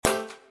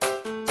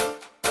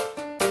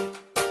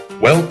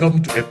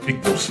Welcome to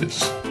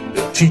Epignosis,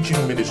 the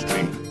teaching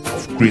ministry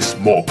of Chris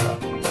Morgan.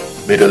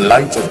 May the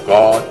light of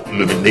God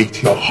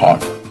illuminate your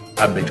heart,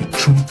 and may the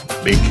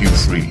truth make you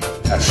free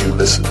as you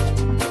listen.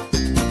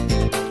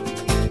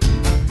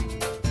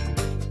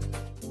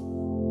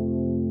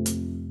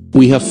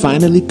 We have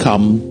finally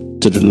come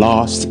to the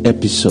last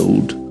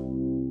episode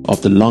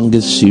of the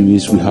longest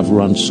series we have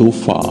run so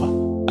far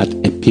at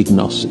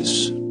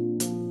Epignosis.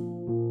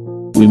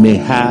 We may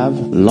have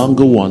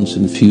longer ones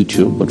in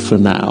future, but for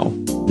now,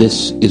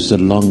 this is the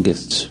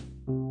longest.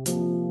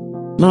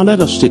 Now let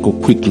us take a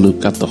quick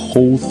look at the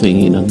whole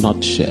thing in a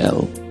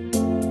nutshell.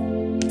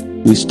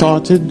 We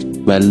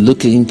started by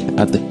looking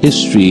at the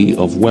history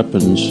of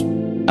weapons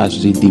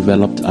as they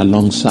developed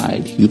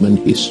alongside human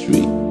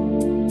history,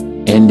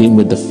 ending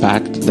with the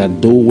fact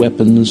that though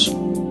weapons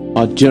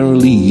are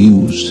generally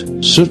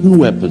used, certain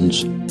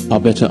weapons are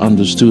better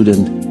understood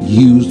and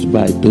used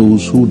by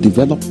those who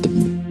developed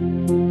them.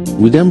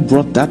 We then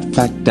brought that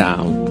fact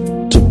down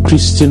to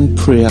Christian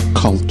prayer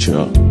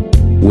culture,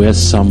 where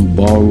some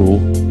borrow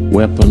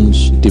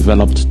weapons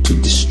developed to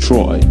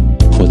destroy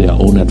for their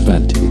own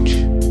advantage.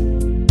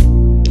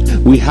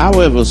 We,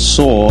 however,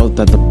 saw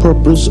that the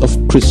purpose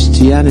of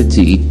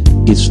Christianity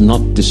is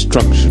not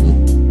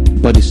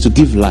destruction, but is to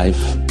give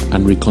life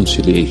and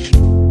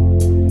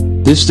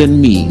reconciliation. This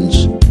then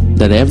means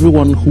that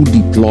everyone who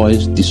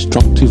deploys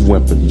destructive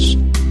weapons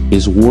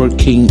is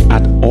working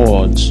at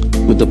odds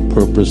with the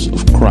purpose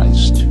of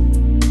Christ.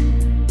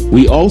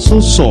 We also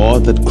saw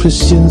that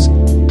Christians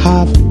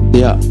have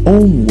their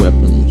own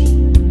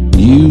weapons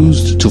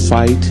used to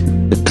fight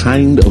the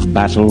kind of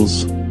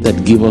battles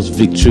that give us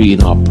victory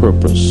in our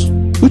purpose,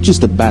 which is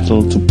the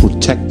battle to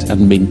protect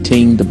and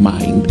maintain the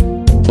mind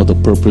for the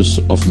purpose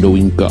of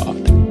knowing God.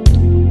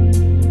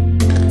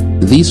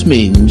 This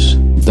means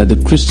that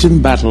the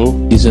Christian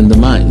battle is in the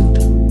mind.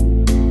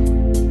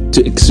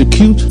 To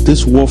execute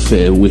this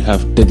warfare, we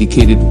have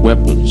dedicated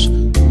weapons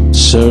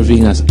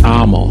serving as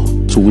armor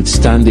to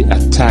withstand the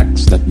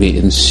attacks that may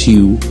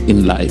ensue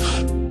in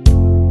life.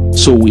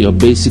 So we are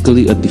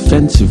basically a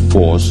defensive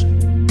force,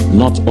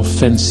 not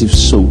offensive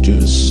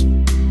soldiers.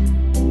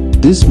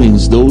 This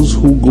means those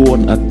who go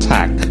on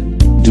attack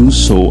do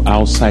so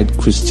outside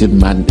Christian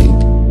mandate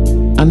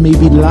and may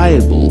be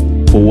liable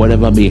for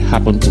whatever may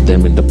happen to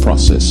them in the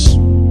process.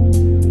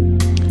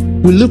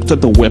 We looked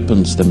at the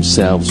weapons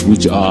themselves,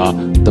 which are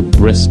the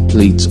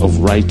breastplates of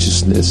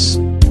righteousness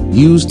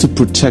used to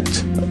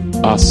protect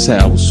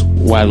ourselves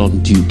while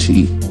on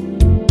duty,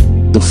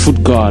 the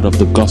foot guard of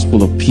the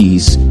gospel of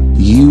peace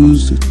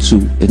used to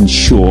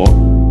ensure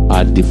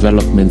our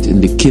development in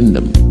the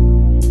kingdom,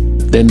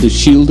 then the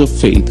shield of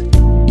faith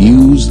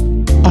used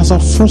as our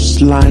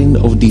first line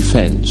of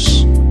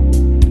defense,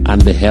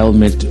 and the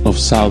helmet of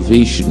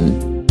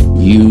salvation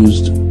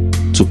used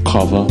to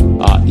cover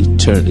our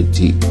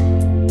eternity.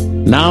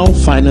 Now,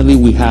 finally,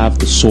 we have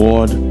the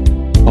sword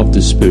of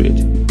the Spirit,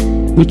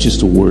 which is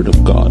the Word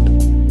of God.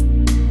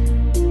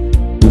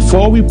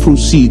 Before we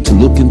proceed to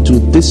look into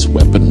this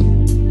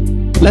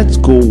weapon, let's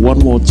go one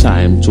more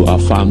time to our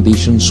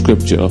foundation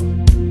scripture,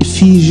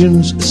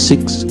 Ephesians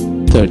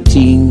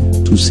 6:13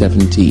 to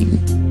 17.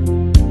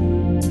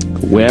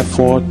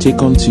 Wherefore,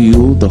 take unto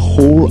you the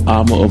whole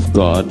armor of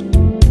God,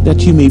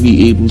 that you may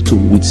be able to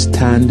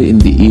withstand in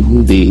the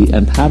evil day,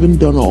 and having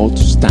done all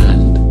to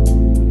stand.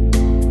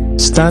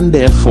 Stand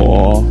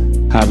therefore,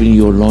 having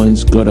your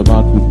loins girt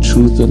about with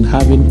truth, and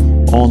having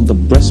on the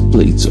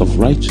breastplates of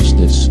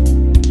righteousness,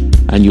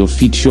 and your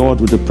feet shod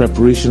with the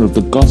preparation of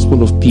the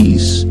gospel of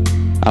peace.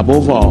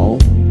 Above all,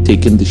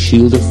 taking the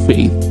shield of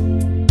faith,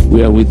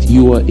 wherewith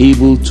you are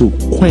able to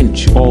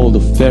quench all the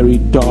fiery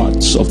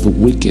darts of the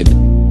wicked,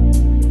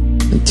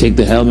 and take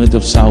the helmet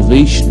of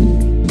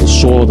salvation, the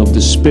sword of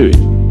the Spirit,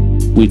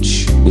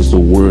 which is the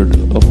word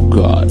of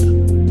God.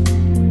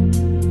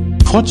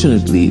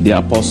 Fortunately, the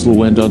apostle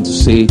went on to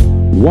say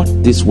what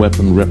this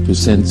weapon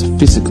represents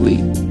physically.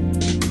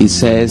 He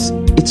says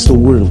it's the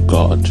word of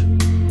God.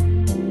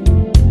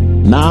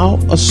 Now,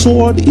 a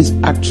sword is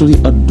actually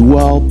a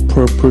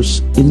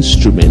dual-purpose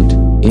instrument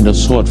in a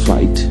sword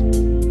fight.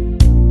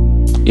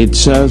 It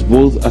serves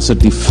both as a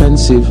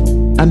defensive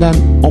and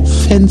an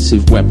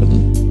offensive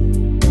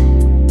weapon.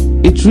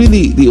 It's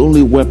really the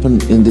only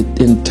weapon in the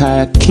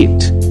entire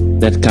kit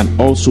that can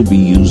also be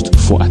used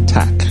for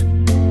attack.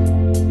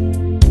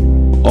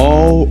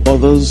 All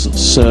others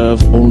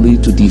serve only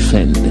to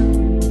defend.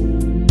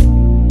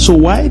 So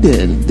why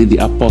then did the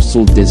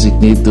apostle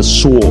designate the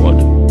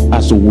sword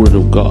as the word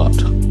of God?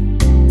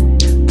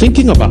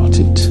 Thinking about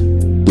it,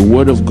 the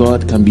word of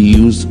God can be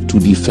used to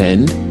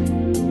defend,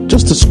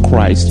 just as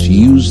Christ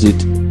used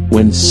it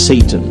when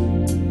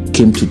Satan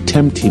came to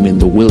tempt him in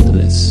the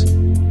wilderness.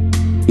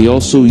 He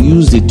also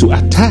used it to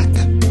attack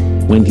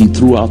when he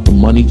threw out the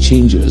money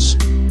changers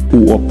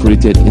who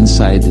operated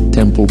inside the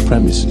temple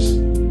premises.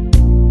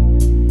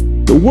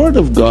 The Word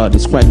of God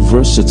is quite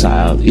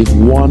versatile if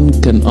one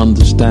can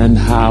understand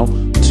how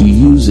to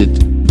use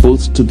it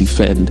both to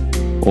defend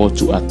or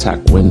to attack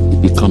when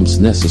it becomes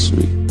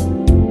necessary.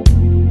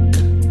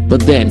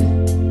 But then,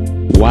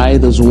 Why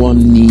does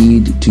one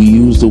need to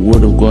use the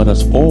Word of God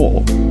at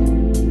all?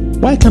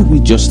 Why can't we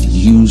just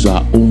use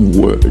our own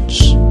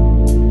words?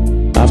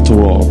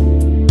 After all,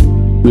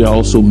 we are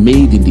also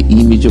made in the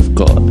image of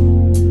God.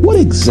 What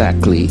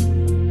exactly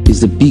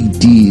is the big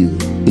deal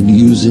in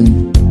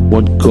using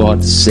what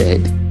God said,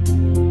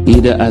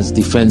 either as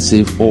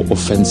defensive or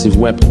offensive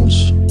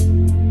weapons?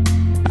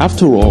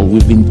 After all,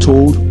 we've been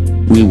told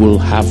we will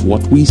have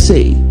what we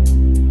say.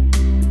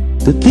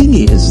 The thing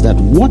is that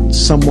what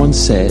someone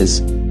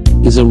says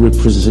is a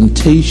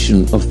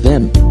representation of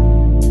them.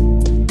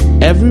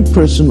 Every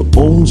person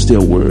owns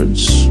their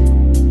words.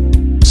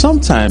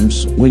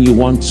 Sometimes when you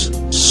want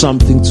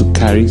something to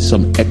carry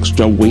some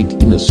extra weight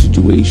in a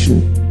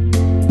situation,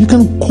 you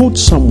can quote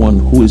someone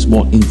who is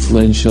more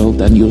influential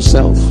than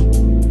yourself.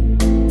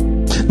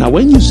 Now,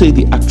 when you say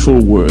the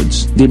actual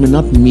words, they may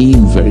not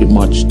mean very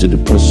much to the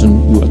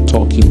person you are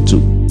talking to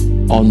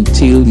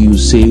until you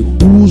say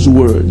whose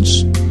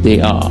words they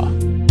are.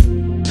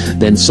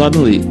 Then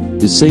suddenly,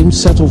 the same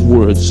set of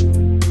words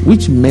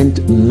which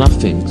meant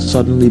nothing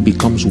suddenly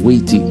becomes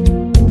weighty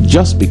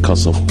just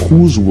because of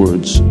whose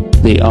words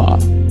they are.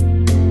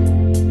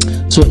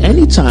 So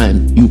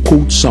anytime you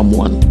quote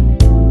someone,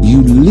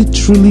 you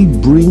literally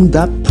bring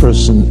that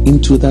person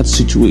into that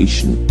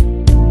situation.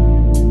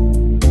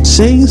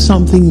 Saying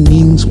something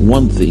means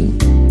one thing,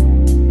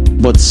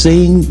 but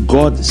saying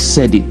God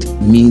said it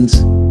means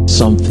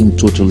something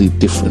totally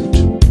different.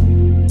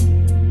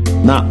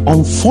 Now,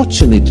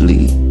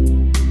 unfortunately,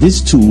 this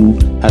tool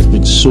has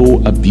been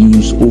so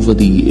abused over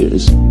the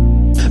years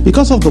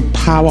because of the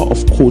power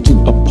of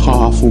quoting a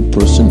powerful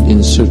person in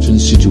a certain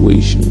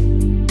situation.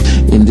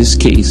 In this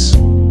case,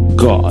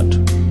 God.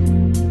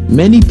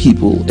 Many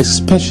people,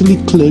 especially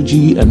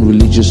clergy and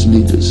religious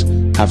leaders,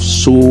 have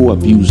so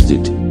abused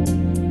it,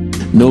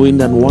 knowing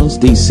that once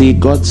they say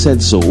God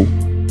said so,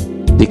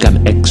 they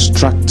can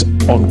extract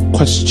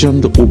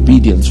unquestioned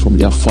obedience from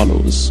their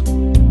followers.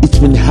 It's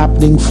been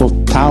happening for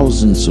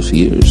thousands of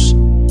years.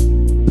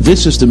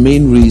 This is the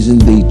main reason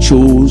they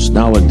chose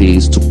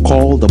nowadays to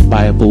call the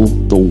Bible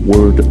the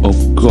Word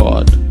of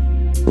God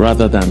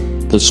rather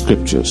than the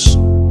Scriptures.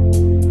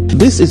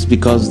 This is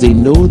because they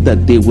know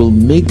that they will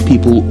make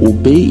people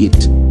obey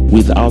it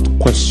without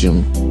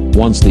question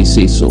once they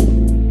say so.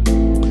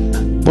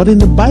 But in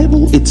the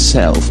Bible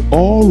itself,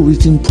 all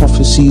written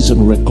prophecies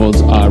and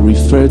records are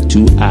referred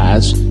to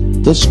as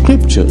the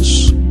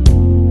Scriptures.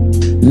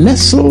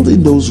 Nestled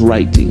in those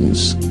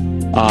writings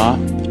are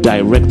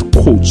direct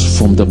quotes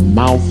from the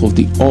mouth of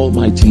the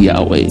Almighty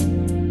Yahweh.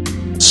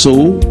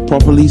 So,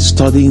 properly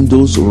studying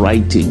those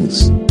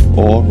writings,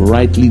 or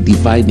rightly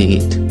dividing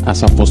it,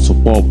 as Apostle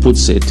Paul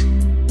puts it,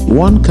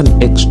 one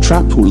can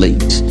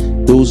extrapolate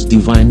those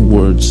divine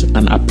words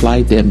and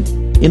apply them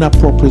in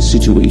appropriate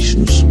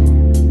situations.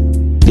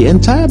 The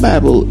entire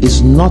Bible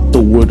is not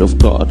the Word of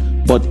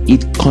God, but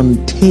it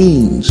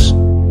contains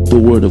the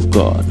Word of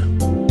God.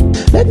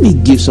 Let me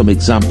give some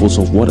examples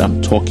of what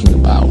I'm talking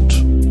about.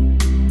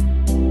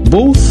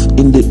 Both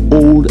in the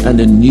Old and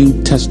the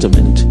New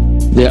Testament,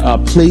 there are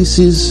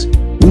places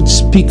which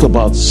speak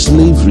about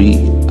slavery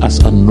as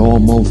a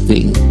normal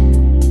thing.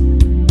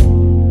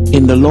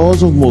 In the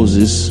laws of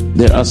Moses,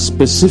 there are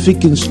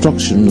specific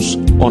instructions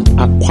on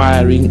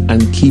acquiring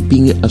and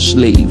keeping a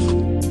slave.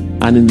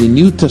 And in the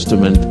New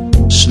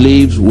Testament,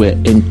 slaves were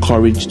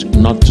encouraged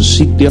not to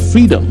seek their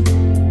freedom.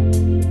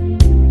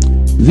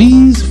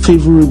 These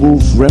favorable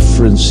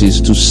references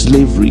to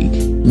slavery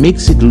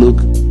makes it look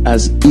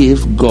as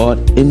if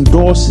God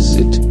endorses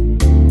it.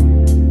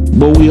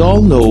 But we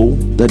all know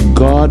that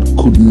God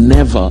could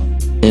never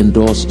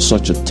endorse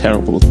such a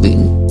terrible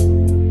thing.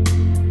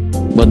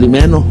 But the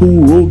men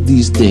who wrote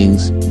these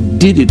things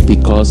did it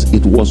because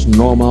it was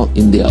normal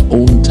in their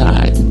own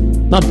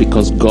time, not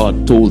because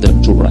God told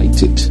them to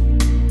write it.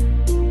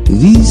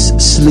 These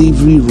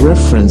slavery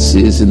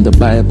references in the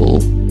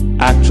Bible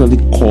actually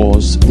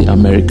caused the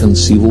American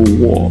Civil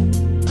War,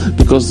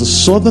 because the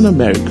Southern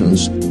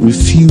Americans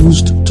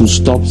refused to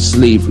stop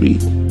slavery,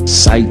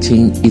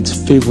 citing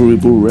its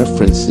favorable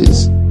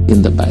references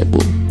in the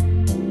Bible.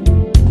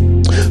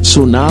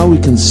 So now we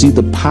can see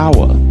the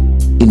power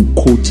in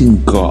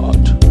quoting God.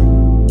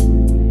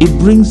 It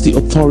brings the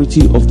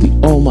authority of the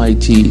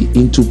Almighty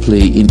into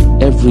play in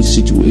every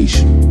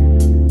situation,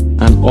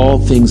 and all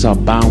things are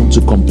bound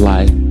to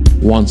comply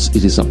once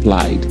it is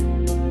applied.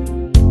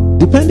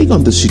 Depending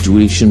on the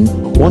situation,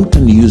 one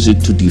can use it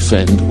to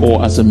defend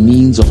or as a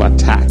means of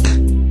attack.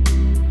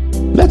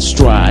 Let's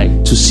try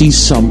to see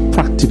some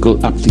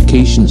practical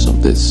applications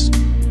of this.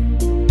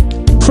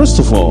 First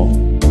of all,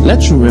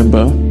 let's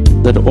remember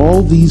that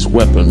all these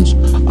weapons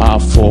are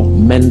for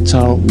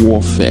mental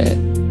warfare,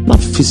 not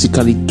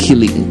physically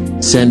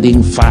killing,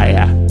 sending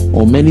fire,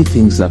 or many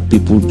things that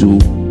people do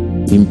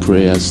in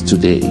prayers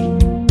today.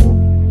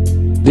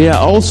 They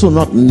are also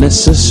not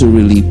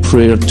necessarily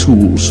prayer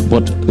tools,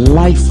 but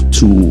life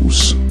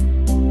tools.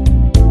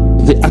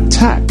 The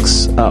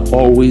attacks are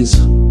always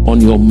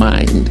on your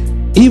mind.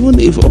 Even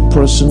if a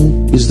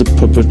person is the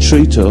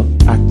perpetrator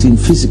acting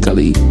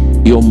physically,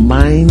 your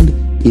mind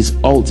is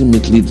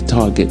ultimately the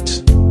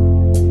target.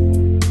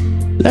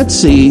 Let's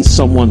say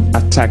someone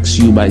attacks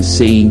you by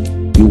saying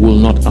you will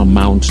not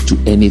amount to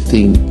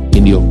anything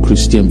in your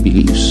Christian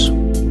beliefs.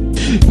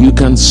 You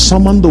can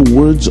summon the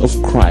words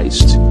of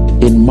Christ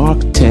in Mark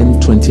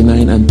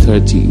 10:29 and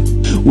 30,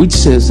 which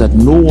says that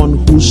no one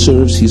who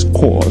serves his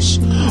cause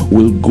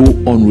will go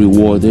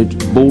unrewarded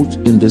both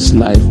in this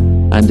life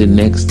and the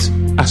next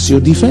as your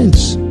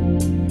defense.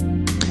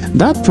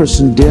 That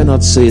person dare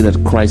not say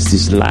that Christ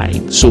is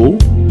lying, so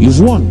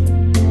you've won.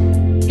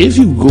 If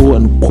you go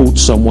and quote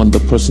someone the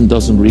person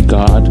doesn't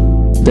regard,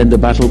 then the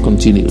battle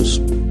continues.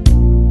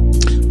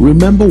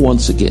 Remember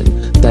once again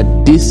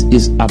that this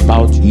is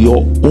about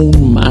your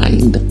own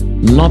mind,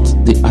 not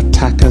the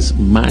attacker's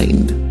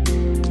mind.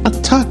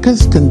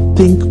 Attackers can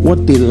think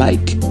what they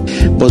like,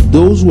 but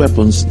those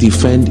weapons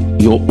defend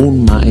your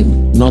own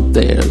mind, not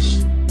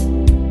theirs.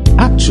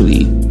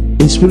 Actually,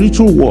 in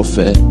spiritual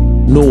warfare,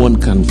 no one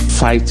can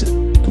fight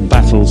the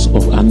battles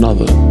of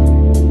another.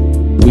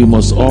 We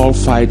must all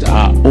fight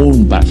our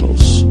own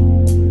battles.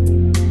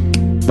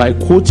 By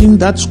quoting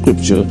that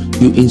scripture,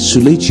 you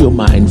insulate your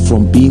mind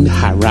from being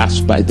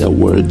harassed by their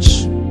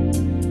words.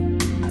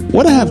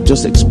 What I have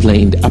just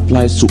explained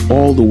applies to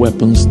all the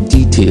weapons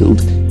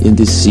detailed in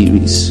this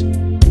series.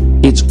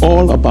 It's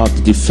all about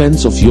the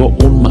defense of your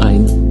own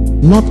mind,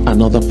 not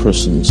another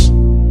person's.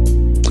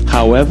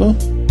 However,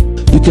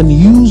 you can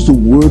use the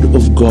word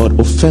of God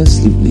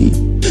offensively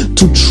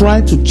to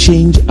try to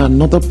change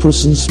another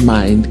person's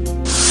mind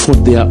for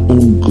their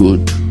own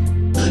good.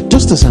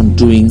 Just as I'm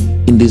doing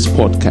in this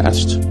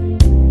podcast,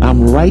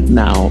 I'm right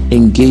now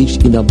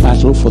engaged in a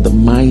battle for the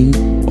mind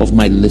of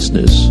my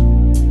listeners.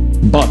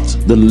 But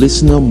the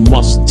listener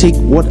must take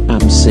what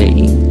I'm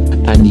saying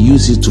and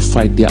use it to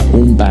fight their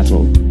own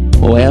battle,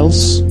 or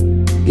else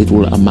it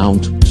will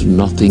amount to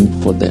nothing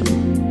for them.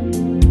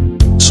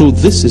 So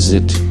this is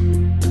it.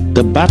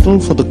 The battle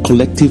for the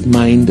collective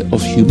mind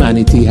of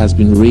humanity has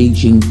been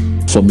raging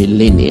for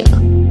millennia.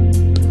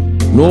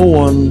 No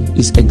one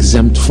is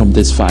exempt from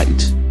this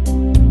fight.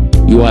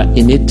 You are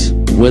in it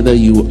whether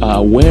you are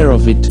aware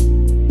of it,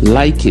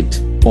 like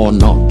it, or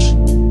not.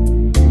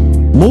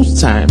 Most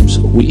times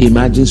we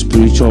imagine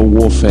spiritual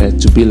warfare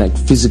to be like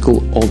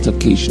physical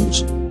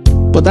altercations,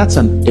 but that's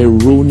an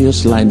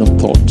erroneous line of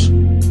thought.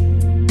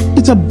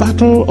 It's a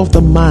battle of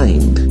the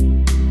mind.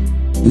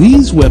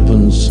 These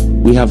weapons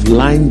we have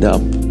lined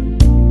up: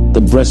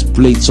 the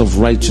breastplates of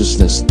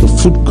righteousness, the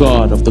foot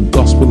guard of the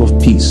gospel of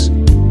peace,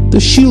 the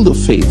shield of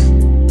faith,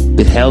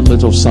 the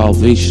helmet of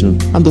salvation,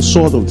 and the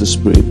sword of the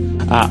Spirit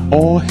are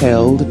all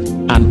held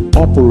and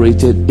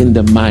operated in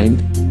the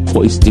mind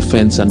for its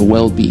defense and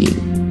well-being.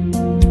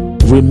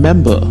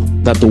 Remember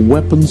that the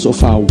weapons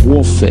of our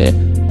warfare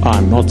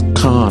are not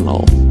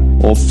carnal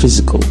or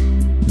physical,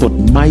 but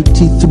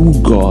mighty through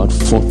God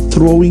for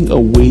throwing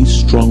away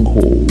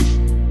strongholds,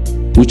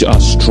 which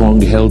are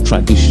strong-held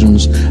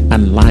traditions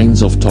and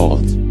lines of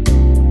thought,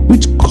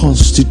 which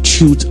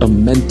constitute a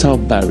mental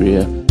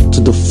barrier to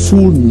the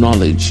full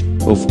knowledge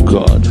of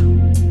God.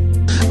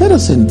 Let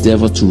us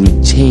endeavor to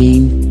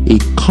retain a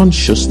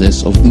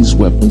consciousness of these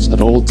weapons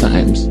at all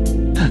times,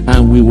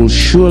 and we will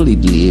surely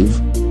live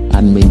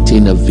and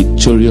maintain a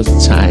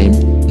victorious time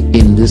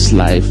in this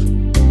life.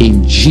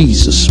 In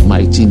Jesus'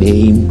 mighty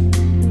name,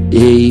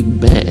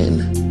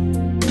 amen.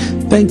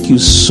 Thank you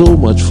so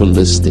much for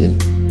listening,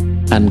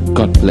 and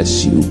God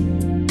bless you.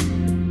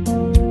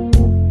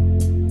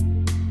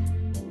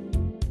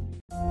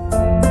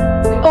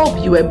 Hope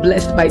you were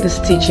blessed by these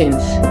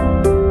teachings.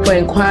 For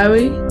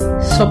inquiry,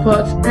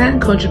 support, and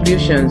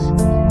contributions,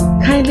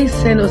 kindly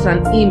send us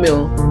an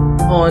email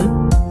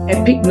on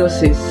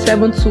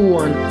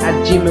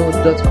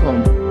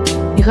epignosis721@gmail.com.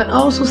 You can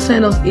also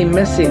send us a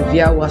message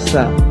via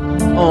WhatsApp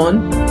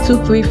on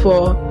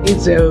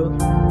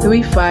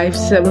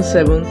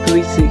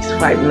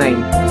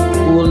 234-80-3577-3659.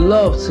 We would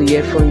love to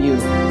hear from you.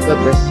 God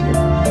bless you.